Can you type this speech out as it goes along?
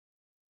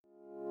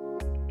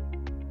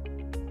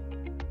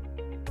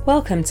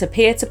Welcome to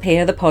Peer to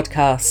Peer, the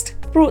podcast,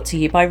 brought to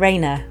you by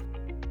Rayner.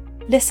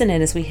 Listen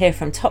in as we hear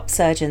from top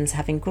surgeons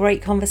having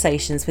great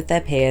conversations with their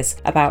peers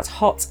about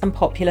hot and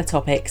popular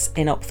topics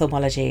in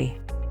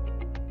ophthalmology.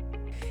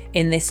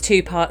 In this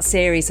two-part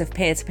series of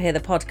Peer to Peer,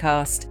 the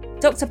podcast,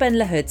 Dr. Ben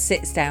Lahoud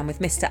sits down with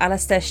Mr.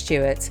 Alastair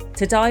Stewart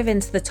to dive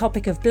into the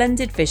topic of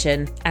blended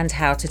vision and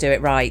how to do it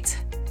right.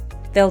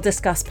 They'll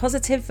discuss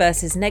positive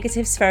versus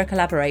negative spherical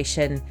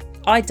aberration,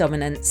 eye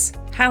dominance,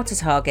 how to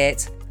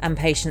target, and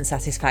patient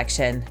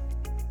satisfaction.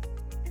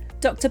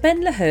 Dr.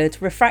 Ben Lahoud,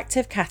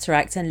 refractive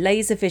cataract and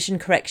laser vision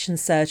correction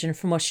surgeon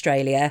from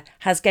Australia,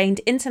 has gained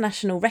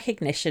international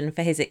recognition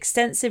for his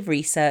extensive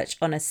research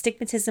on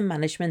astigmatism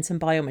management and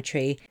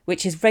biometry,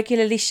 which is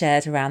regularly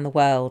shared around the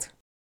world.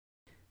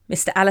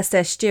 Mr.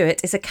 Alastair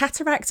Stewart is a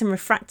cataract and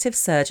refractive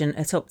surgeon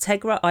at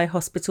Optegra Eye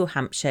Hospital,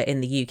 Hampshire in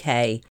the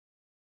UK.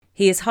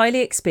 He is highly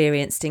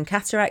experienced in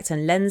cataract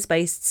and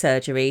lens-based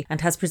surgery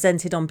and has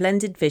presented on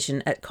blended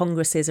vision at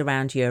congresses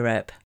around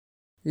Europe.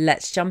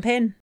 Let's jump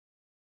in.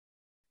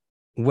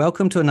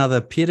 Welcome to another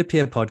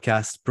peer-to-peer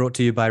podcast brought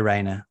to you by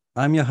Rayner.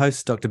 I'm your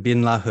host, Dr.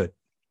 Ben Lahoud.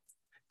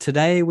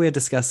 Today we're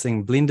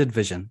discussing blended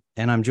vision,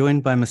 and I'm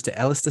joined by Mr.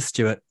 Alastair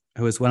Stewart,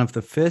 who is one of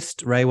the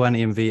first Ray 1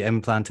 EMV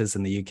implanters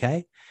in the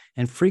UK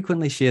and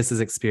frequently shares his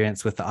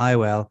experience with the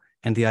IOL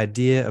and the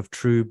idea of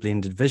true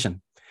blended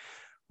vision.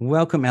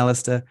 Welcome,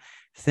 Alastair.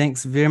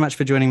 Thanks very much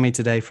for joining me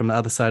today from the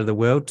other side of the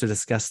world to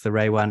discuss the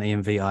Ray 1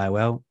 EMV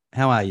IOL.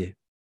 How are you?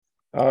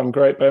 I'm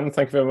great, Ben.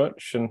 Thank you very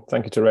much. And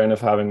thank you to Rayner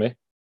for having me.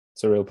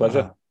 It's a real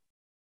pleasure.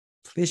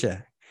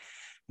 Pleasure.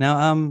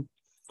 Now,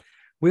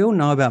 we all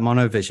know about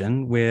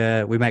monovision,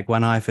 where we make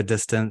one eye for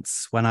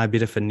distance, one eye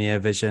better for near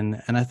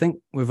vision. And I think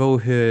we've all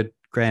heard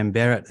Graham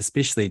Barrett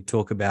especially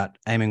talk about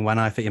aiming one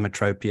eye for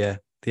emmetropia,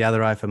 the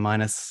other eye for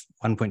minus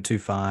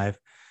 1.25,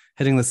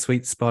 hitting the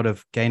sweet spot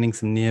of gaining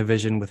some near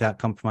vision without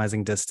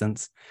compromising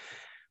distance.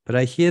 But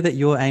I hear that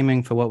you're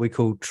aiming for what we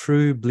call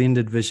true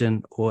blended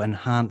vision or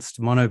enhanced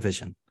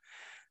monovision.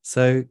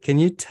 So can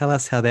you tell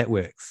us how that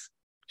works?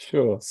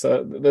 Sure.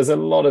 So there's a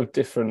lot of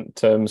different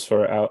terms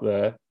for it out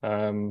there.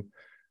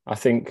 I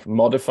think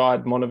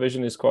modified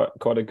monovision is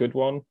quite a good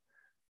one.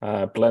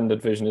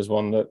 Blended vision is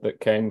one that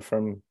came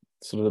from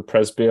sort of the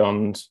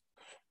Presbeyond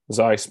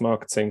Zeiss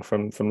marketing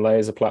from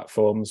laser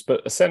platforms.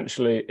 But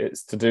essentially,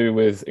 it's to do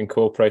with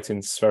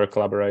incorporating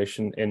spherical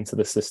aberration into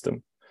the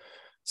system.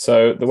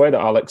 So the way that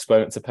I'll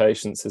explain it to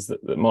patients is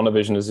that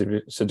monovision, as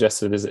you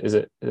suggested, is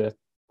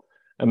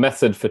a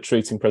method for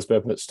treating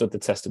presbyopia that stood the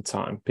test of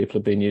time. People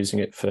have been using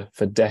it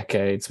for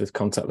decades with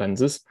contact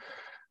lenses.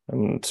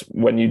 And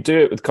when you do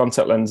it with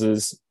contact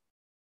lenses,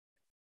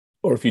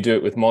 or if you do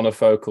it with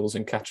monofocals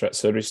in cataract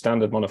surgery,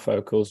 standard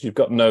monofocals, you've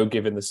got no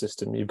give in the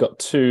system. You've got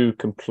two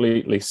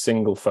completely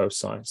single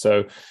foci.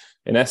 So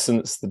in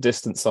essence, the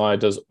distance eye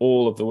does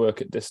all of the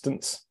work at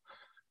distance,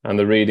 and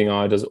the reading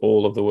eye does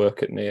all of the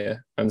work at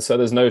near. And so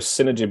there's no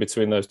synergy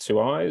between those two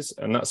eyes,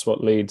 and that's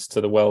what leads to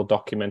the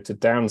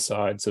well-documented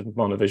downsides of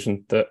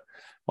monovision that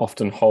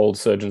often hold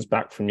surgeons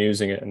back from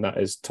using it, and that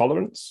is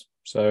tolerance.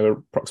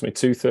 So approximately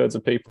 2/3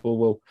 of people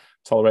will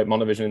tolerate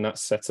monovision in that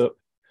setup.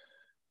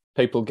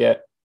 People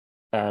get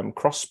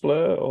cross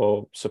blur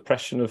or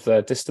suppression of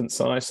their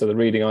distance eye, so the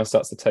reading eye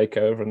starts to take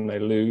over and they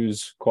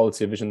lose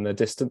quality of vision in their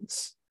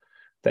distance.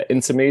 Their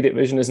intermediate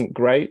vision isn't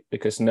great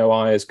because no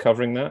eye is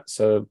covering that.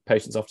 So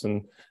patients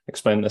often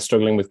explain they're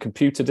struggling with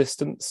computer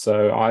distance.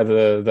 So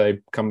either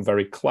they come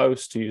very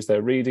close to use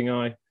their reading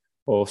eye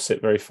or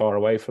sit very far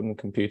away from the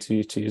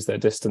computer to use their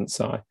distance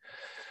eye.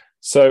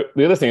 So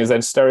the other thing is then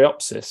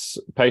stereopsis.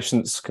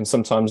 Patients can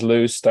sometimes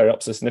lose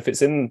stereopsis.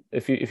 And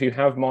if you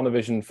have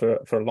monovision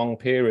for a long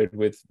period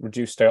with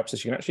reduced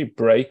stereopsis, you can actually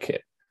break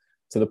it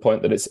to the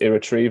point that it's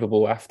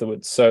irretrievable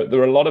afterwards. So there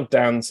are a lot of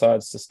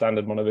downsides to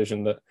standard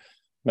monovision that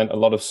meant a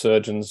lot of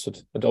surgeons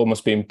had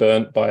almost been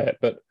burnt by it.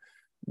 But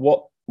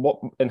what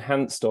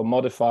enhanced or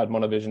modified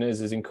monovision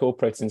is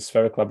incorporating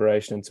spherical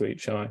aberration into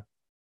each eye.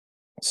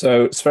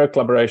 So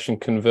spherical aberration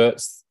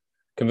converts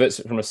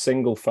it from a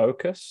single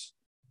focus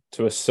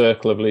to a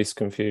circle of least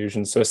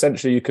confusion. So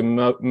essentially you can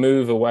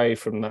move away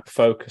from that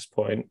focus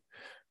point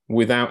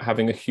without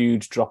having a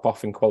huge drop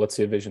off in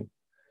quality of vision.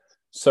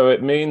 So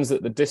it means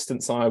that the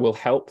distance eye will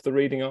help the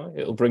reading eye.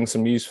 It'll bring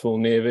some useful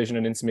near vision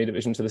and intermediate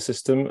vision to the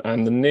system,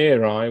 and the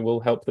near eye will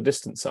help the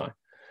distance eye.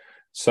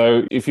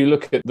 So if you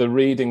look at the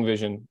reading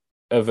vision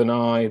of an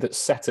eye that's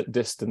set at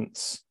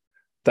distance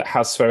that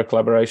has spherical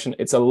aberration,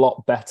 it's a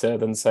lot better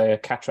than, say, a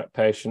cataract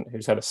patient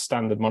who's had a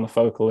standard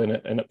monofocal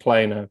in a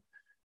plano.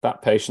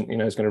 That patient,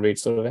 is going to read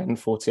sort of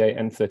N48,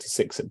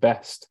 N36 at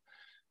best.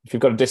 If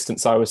you've got a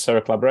distance eye with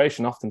spherical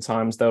aberration,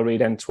 oftentimes they'll read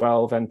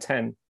N12,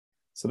 N10.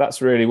 So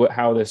that's really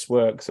how this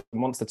works.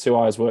 And once the two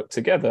eyes work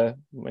together,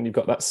 when you've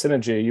got that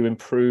synergy, you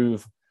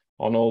improve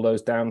on all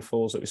those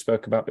downfalls that we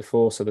spoke about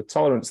before. So the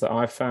tolerance that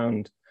I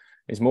found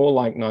is more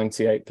like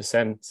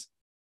 98%.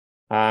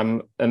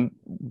 And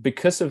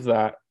because of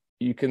that,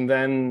 you can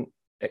then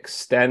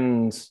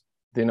extend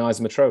the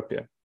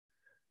anisometropia.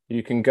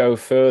 You can go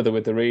further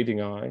with the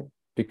reading eye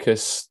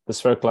because the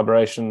spherical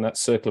aberration, that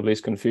circle of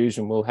least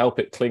confusion, will help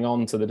it cling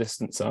on to the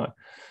distant eye.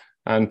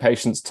 And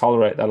patients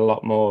tolerate that a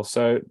lot more.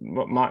 So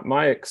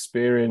my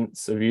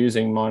experience of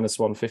using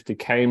 -150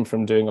 came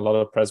from doing a lot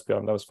of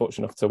presbyond. I was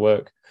fortunate enough to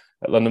work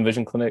at London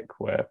Vision Clinic,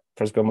 where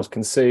presbyond was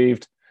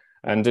conceived,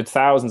 and did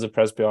thousands of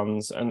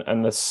presbyonds.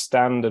 And the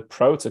standard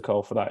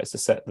protocol for that is to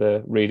set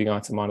the reading eye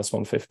to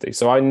 -150.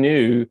 So I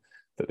knew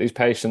that these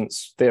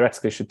patients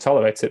theoretically should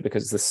tolerate it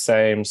because it's the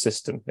same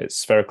system. It's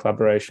spherical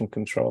aberration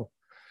control.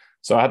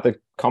 So I had the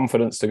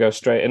confidence to go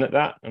straight in at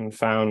that, and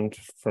found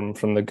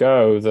from the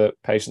go that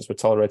patients were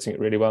tolerating it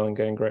really well and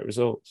getting great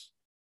results.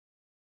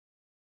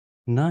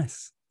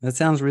 Nice. That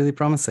sounds really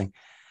promising.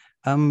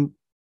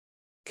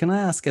 Can I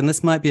ask, and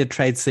this might be a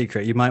trade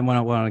secret, you might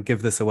want to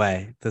give this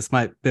away. This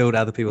might build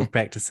other people's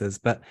practices,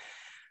 but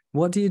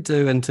what do you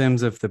do in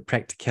terms of the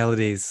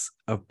practicalities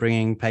of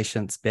bringing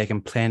patients back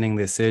and planning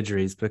their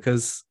surgeries?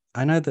 Because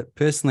I know that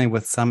personally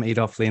with some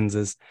EDOF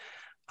lenses,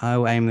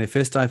 I'll aim their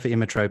first eye for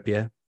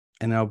emmetropia,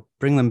 and I'll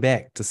bring them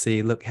back to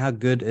see, look, how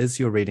good is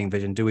your reading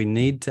vision? Do we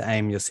need to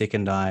aim your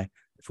second eye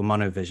for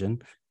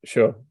monovision?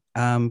 Sure.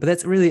 But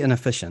that's really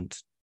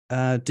inefficient.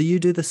 Do you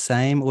do the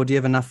same, or do you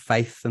have enough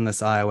faith in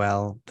this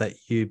IOL that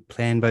you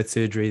plan both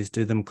surgeries,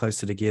 do them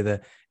closer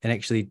together, and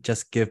actually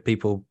just give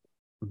people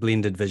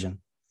blended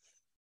vision?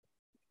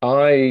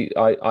 I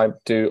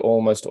do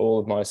almost all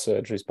of my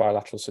surgeries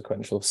bilateral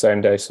sequential,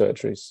 same day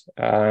surgeries.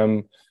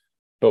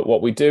 But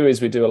what we do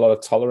is we do a lot of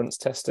tolerance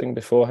testing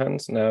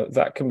beforehand. Now,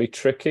 that can be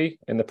tricky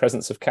in the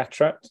presence of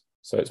cataract.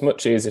 So it's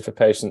much easier for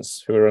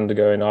patients who are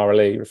undergoing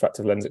RLE,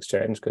 refractive lens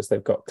exchange, because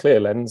they've got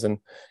clear lens and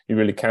you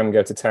really can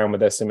go to town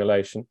with their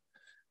simulation.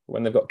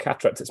 When they've got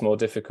cataract, it's more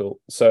difficult.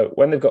 So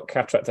when they've got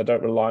cataract, I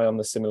don't rely on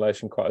the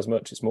simulation quite as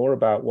much. It's more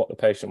about what the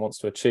patient wants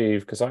to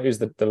achieve, because I use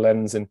the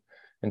lens in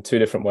two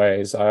different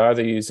ways. I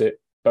either use it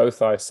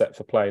both eyes set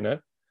for planar,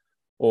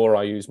 or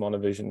I use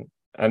monovision.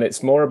 And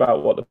it's more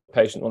about what the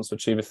patient wants to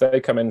achieve. If they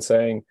come in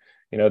saying,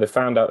 they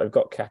found out they've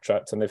got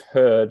cataract and they've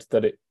heard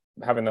that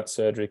having that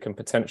surgery can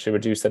potentially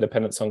reduce their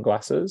dependence on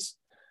glasses,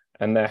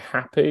 and they're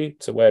happy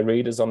to wear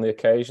readers on the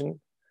occasion,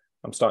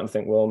 I'm starting to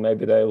think, well,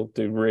 maybe they'll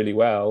do really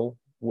well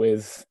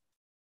with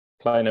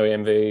planar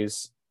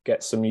EMVs,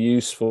 get some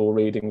useful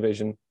reading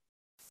vision,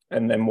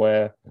 and then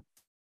wear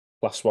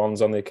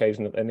 +1s on the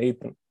occasion that they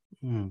need them.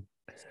 Mm.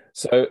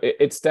 So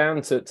it's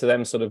down to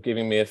them sort of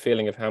giving me a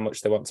feeling of how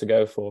much they want to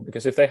go for.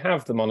 Because if they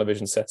have the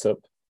monovision set up,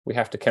 we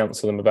have to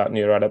counsel them about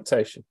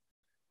neuroadaptation.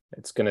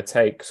 It's going to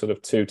take sort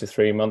of 2 to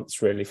 3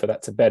 months really for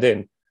that to bed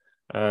in.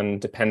 And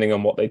depending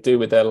on what they do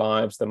with their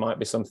lives, there might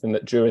be something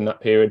that during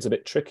that period is a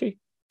bit tricky.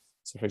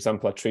 So for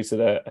example, I treated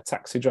a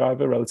taxi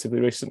driver relatively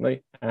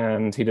recently,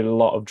 and he did a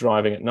lot of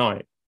driving at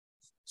night.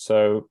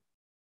 So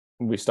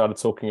we started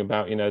talking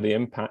about, the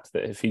impact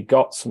that if he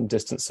got some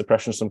distance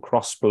suppression, some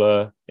cross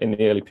blur in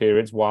the early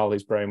periods while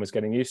his brain was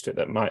getting used to it,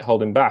 that might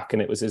hold him back,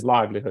 and it was his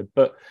livelihood.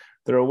 But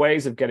there are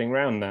ways of getting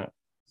around that.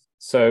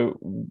 So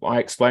I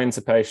explained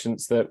to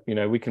patients that,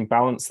 we can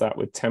balance that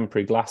with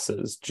temporary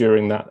glasses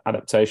during that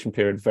adaptation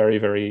period very,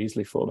 very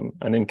easily for them.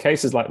 And in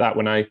cases like that,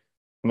 when I'm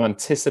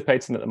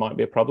anticipating that there might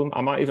be a problem,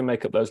 I might even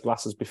make up those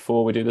glasses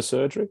before we do the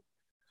surgery.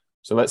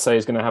 So let's say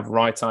he's going to have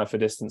right eye for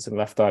distance and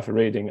left eye for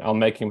reading. I'll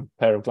make him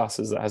a pair of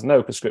glasses that has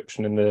no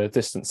prescription in the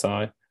distance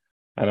eye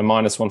and a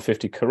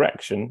 -150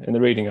 correction in the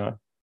reading eye.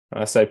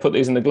 And I say, put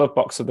these in the glove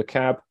box of the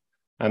cab,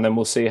 and then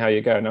we'll see how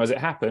you go. Now, as it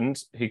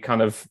happened, he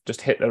kind of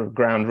just hit the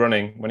ground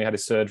running when he had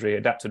his surgery,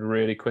 adapted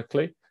really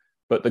quickly,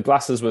 but the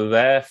glasses were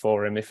there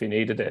for him if he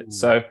needed it. Mm.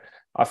 So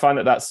I find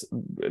that's,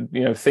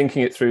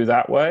 thinking it through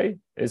that way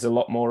is a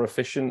lot more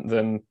efficient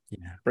than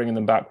bringing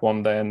them back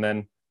one day and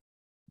then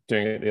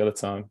doing it the other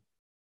time.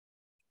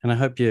 And I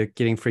hope you're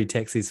getting free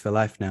taxis for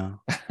life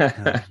now.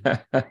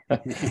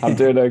 I'm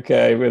doing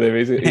okay with him.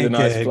 He's a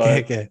nice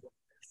bloke. Okay.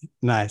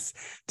 Nice.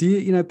 Do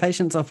you,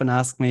 patients often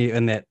ask me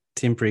in that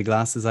temporary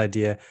glasses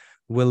idea,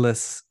 will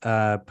this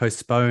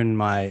postpone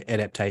my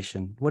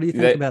adaptation? What do you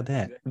think about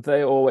that?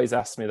 They always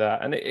ask me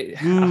that.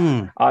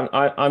 And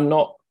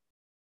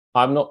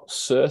I'm not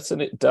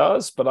certain it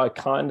does, but I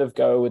kind of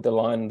go with the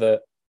line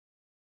that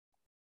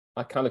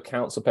I kind of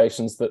counsel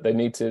patients that they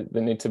need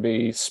to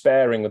be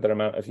sparing with their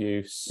amount of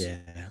use.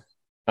 Yeah.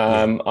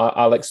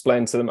 I'll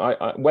explain to them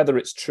whether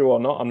it's true or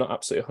not. I'm not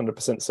absolutely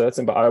 100%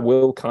 certain, but I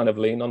will kind of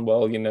lean on,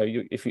 well,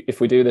 if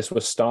we do this,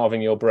 we're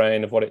starving your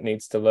brain of what it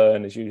needs to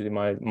learn, is usually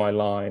my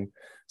line,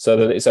 so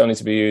that it's only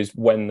to be used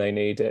when they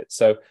need it.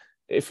 So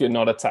if you're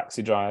not a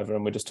taxi driver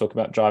and we're just talking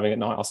about driving at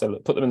night, I'll say,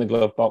 look, put them in the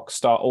glove box,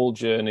 start all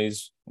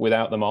journeys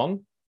without them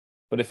on.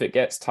 But if it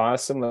gets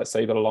tiresome, let's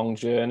say you've got a long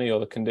journey or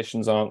the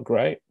conditions aren't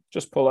great,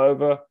 just pull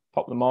over,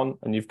 pop them on,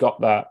 and you've got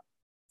that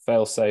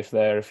fail safe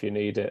there if you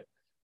need it.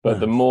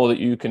 But the more that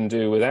you can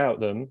do without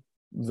them,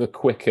 the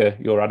quicker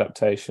your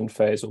adaptation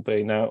phase will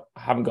be. Now, I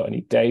haven't got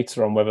any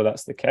data on whether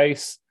that's the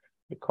case.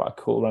 It'd be quite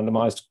a cool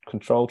randomized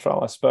control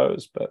trial, I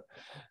suppose, but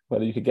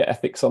whether you could get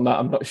ethics on that,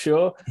 I'm not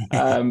sure.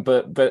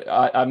 But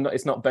I'm not.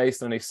 It's not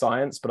based on any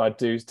science, but I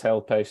do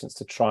tell patients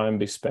to try and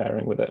be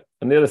sparing with it.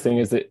 And the other thing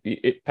is that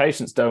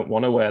patients don't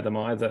want to wear them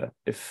either.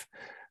 If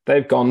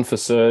they've gone for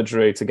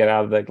surgery to get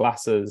out of their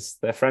glasses.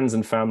 Their friends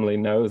and family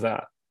know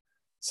that.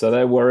 So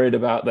they're worried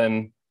about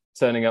then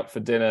turning up for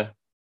dinner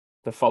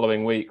the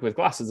following week with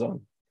glasses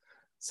on.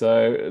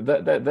 So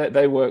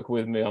they work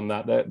with me on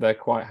that. They're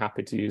quite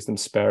happy to use them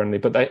sparingly,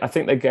 but I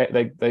think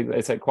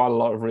they take quite a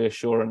lot of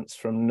reassurance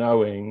from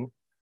knowing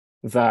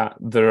that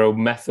there are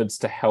methods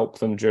to help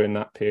them during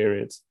that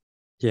period.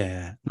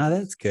 Yeah, no,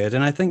 that's good.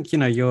 And I think,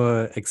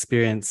 your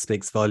experience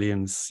speaks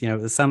volumes.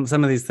 Some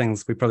of these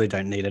things we probably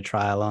don't need a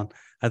trial on.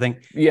 I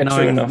think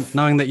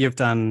knowing that you've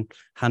done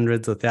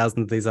hundreds or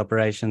thousands of these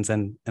operations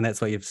and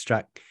that's what you've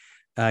struck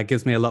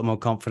gives me a lot more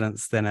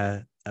confidence than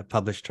a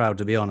published trial,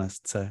 to be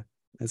honest. So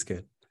that's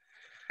good.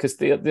 Because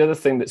the other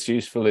thing that's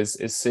useful is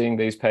seeing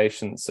these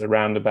patients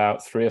around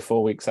about 3 or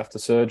 4 weeks after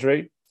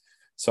surgery.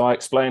 So I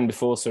explained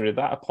before surgery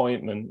that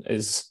appointment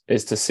is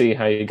to see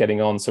how you're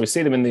getting on. So we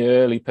see them in the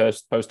early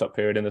post-op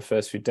period in the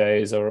first few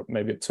days or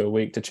maybe up to a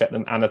week to check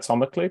them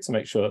anatomically to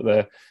make sure that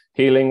they're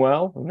healing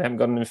well and they haven't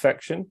got an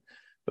infection.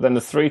 But then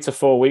the 3 to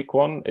 4 week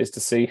one is to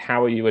see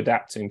how are you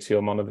adapting to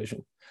your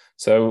monovision.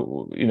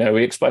 So,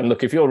 we explain,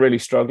 look, if you're really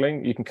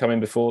struggling, you can come in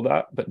before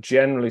that. But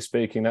generally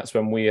speaking, that's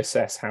when we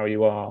assess how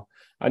you are.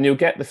 And you'll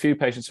get the few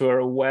patients who are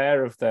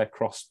aware of their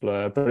cross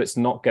blur, but it's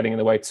not getting in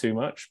the way too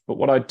much. But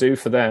what I do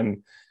for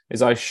them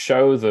is I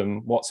show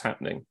them what's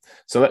happening.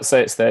 So let's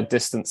say it's their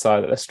distance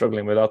side that they're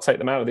struggling with. I'll take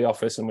them out of the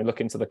office and we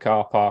look into the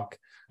car park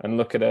and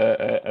look at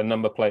a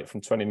number plate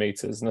from 20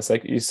 meters. And I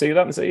say, you see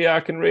that? And I say, yeah,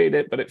 I can read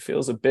it, but it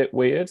feels a bit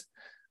weird.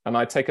 And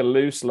I take a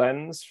loose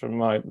lens from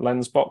my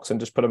lens box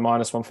and just put a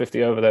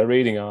 -150 over their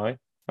reading eye.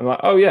 I'm like,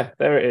 oh yeah,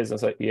 there it is. I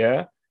say,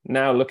 yeah.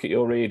 Now look at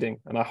your reading.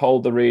 And I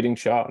hold the reading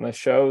chart and I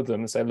show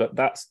them and say, look,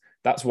 that's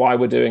why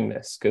we're doing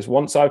this. Because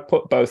once I've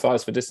put both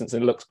eyes for distance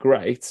and it looks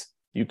great,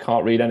 you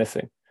can't read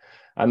anything.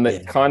 And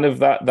that kind of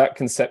that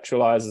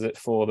conceptualizes it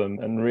for them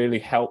and really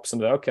helps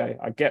them. Okay,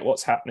 I get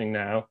what's happening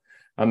now.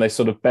 And they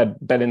sort of bed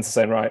into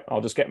saying, right,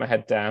 I'll just get my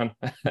head down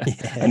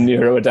and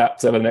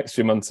neuroadapt over the next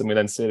few months. And we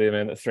then see them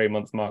in at the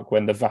 3-month mark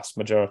when the vast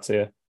majority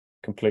are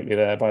completely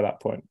there by that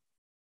point.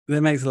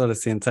 That makes a lot of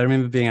sense. I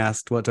remember being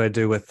asked, what do I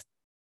do with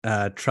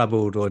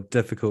troubled or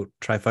difficult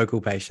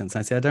trifocal patients?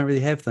 And I say, I don't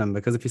really have them,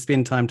 because if you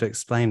spend time to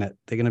explain it,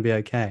 they're going to be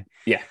okay.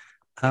 Yeah.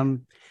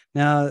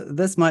 Now,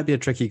 this might be a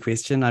tricky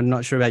question. I'm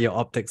not sure about your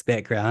optics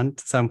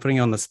background, so I'm putting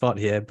you on the spot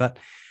here, but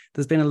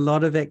there's been a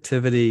lot of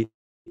activity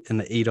in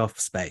the EDOF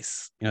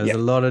space. There's a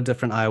lot of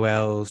different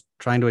IOLs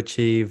trying to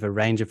achieve a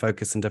range of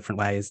focus in different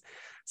ways.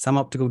 Some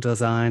optical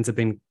designs have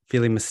been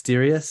fairly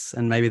mysterious,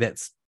 and maybe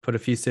that's put a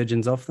few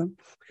surgeons off them.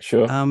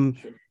 Sure.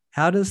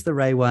 How does the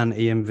Ray 1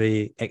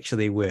 EMV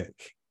actually work?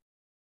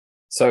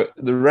 So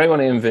the Ray 1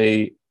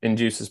 EMV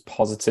induces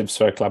positive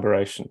spherical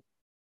aberration.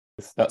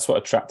 That's what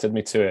attracted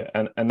me to it.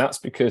 And that's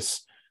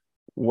because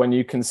when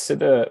you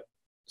consider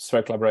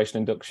spherical aberration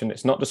induction,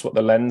 it's not just what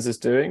the lens is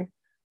doing,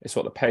 it's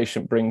what the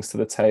patient brings to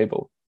the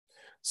table.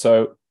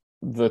 So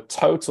the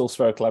total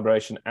spherical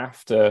aberration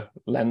after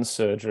lens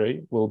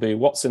surgery will be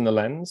what's in the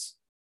lens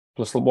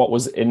plus what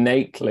was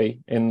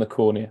innately in the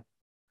cornea.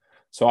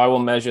 So I will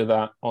measure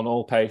that on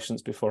all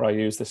patients before I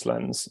use this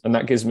lens. And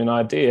that gives me an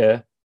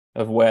idea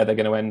of where they're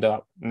going to end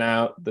up.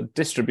 Now, the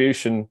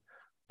distribution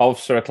of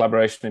spherical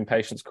aberration in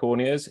patients'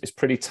 corneas is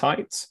pretty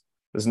tight.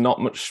 There's not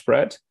much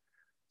spread.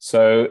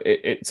 So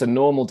it's a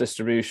normal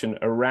distribution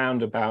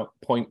around about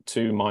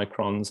 0.2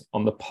 microns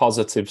on the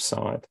positive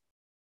side.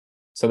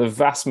 So the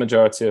vast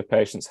majority of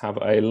patients have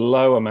a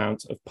low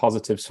amount of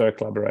positive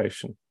spherical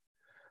aberration.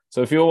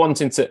 So if you're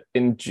wanting to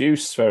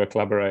induce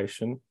spherical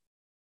aberration,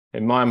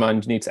 in my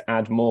mind, you need to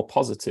add more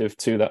positive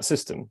to that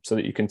system so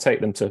that you can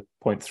take them to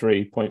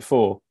 0.3,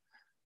 0.4.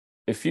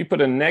 If you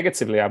put a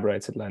negatively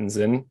aberrated lens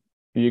in,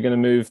 you're going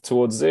to move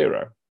towards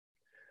 0.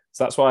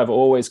 So that's why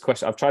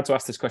I've tried to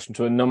ask this question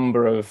to a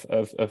number of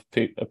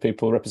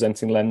people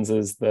representing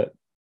lenses that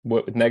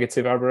work with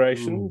negative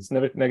aberrations,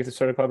 negative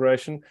spherical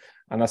aberration,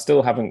 and I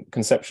still haven't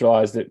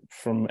conceptualized it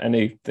from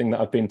anything that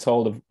I've been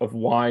told of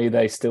why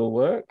they still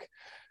work,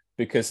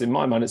 because in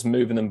my mind, it's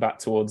moving them back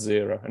towards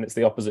 0, and it's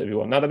the opposite of you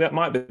want. Now, there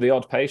might be the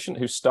odd patient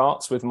who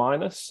starts with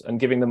minus, and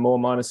giving them more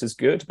minus is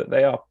good, but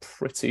they are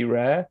pretty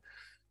rare.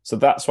 So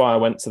that's why I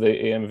went to the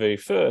EMV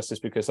first, is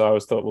because I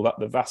always thought, well, that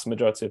the vast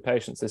majority of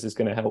patients, this is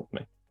going to help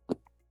me.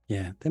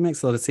 Yeah, that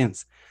makes a lot of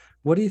sense.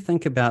 What do you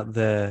think about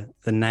the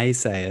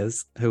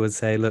naysayers who would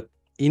say, look,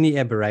 any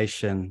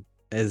aberration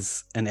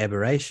is an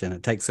aberration.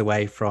 It takes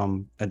away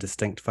from a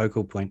distinct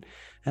focal point.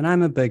 And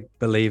I'm a big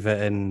believer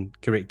in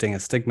correcting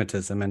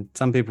astigmatism. And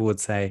some people would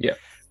say,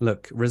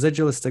 look,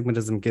 residual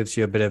astigmatism gives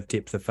you a bit of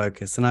depth of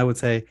focus. And I would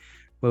say,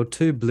 well,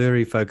 2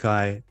 blurry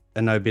foci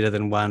are no better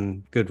than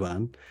 1 good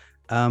one.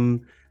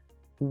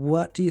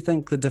 What do you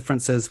think the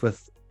difference is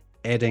with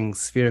adding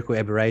spherical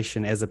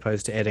aberration as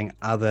opposed to adding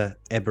other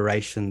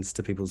aberrations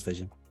to people's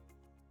vision?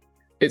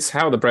 It's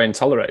how the brain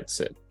tolerates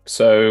it.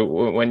 So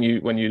when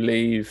you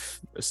leave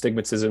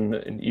astigmatism,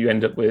 you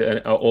end up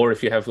with, or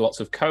if you have lots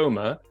of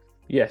coma,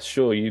 yes,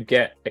 sure, you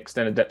get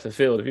extended depth of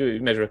field. If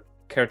you measure a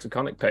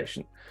keratoconic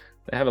patient,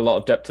 they have a lot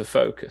of depth of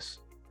focus,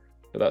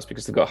 but that's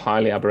because they've got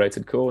highly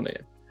aberrated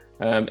cornea.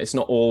 it's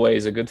not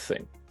always a good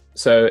thing.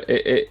 So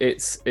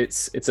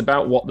it's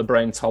about what the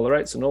brain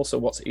tolerates and also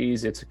what's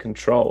easier to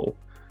control.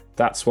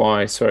 That's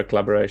why spherical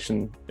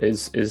collaboration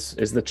is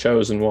the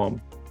chosen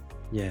one.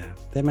 Yeah,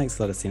 that makes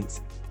a lot of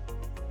sense.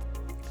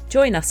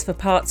 Join us for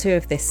part 2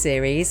 of this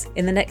series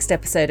in the next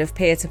episode of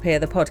Peer to Peer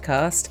the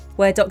podcast,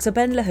 where Dr.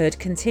 Ben LaHood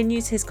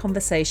continues his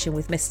conversation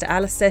with Mr.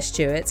 Alastair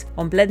Stewart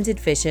on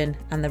blended vision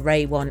and the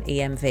Ray 1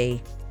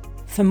 EMV.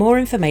 For more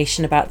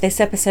information about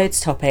this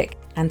episode's topic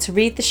and to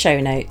read the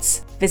show notes,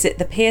 visit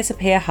the Peer to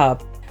Peer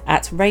Hub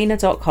at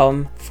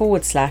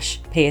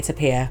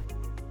rayner.com/peer-to-peer.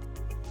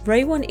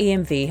 Ray 1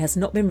 EMV has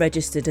not been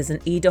registered as an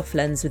EDOF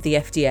lens with the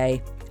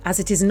FDA, as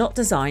it is not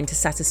designed to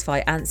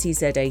satisfy ANSI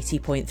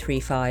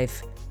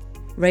Z80.35.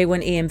 Ray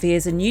 1 EMV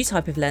is a new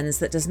type of lens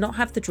that does not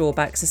have the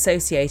drawbacks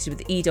associated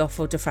with EDOF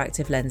or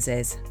diffractive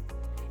lenses.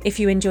 If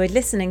you enjoyed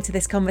listening to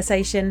this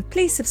conversation,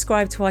 please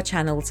subscribe to our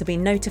channel to be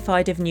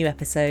notified of new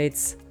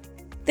episodes.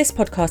 This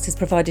podcast is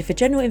provided for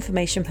general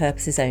information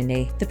purposes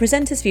only. The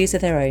presenters' views are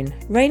their own.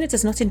 Rayner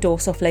does not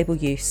endorse off-label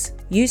use.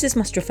 Users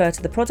must refer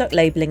to the product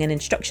labelling and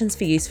instructions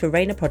for use for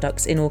Rayner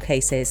products in all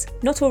cases.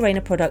 Not all Rayner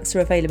products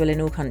are available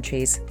in all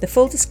countries. The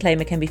full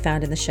disclaimer can be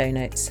found in the show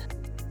notes.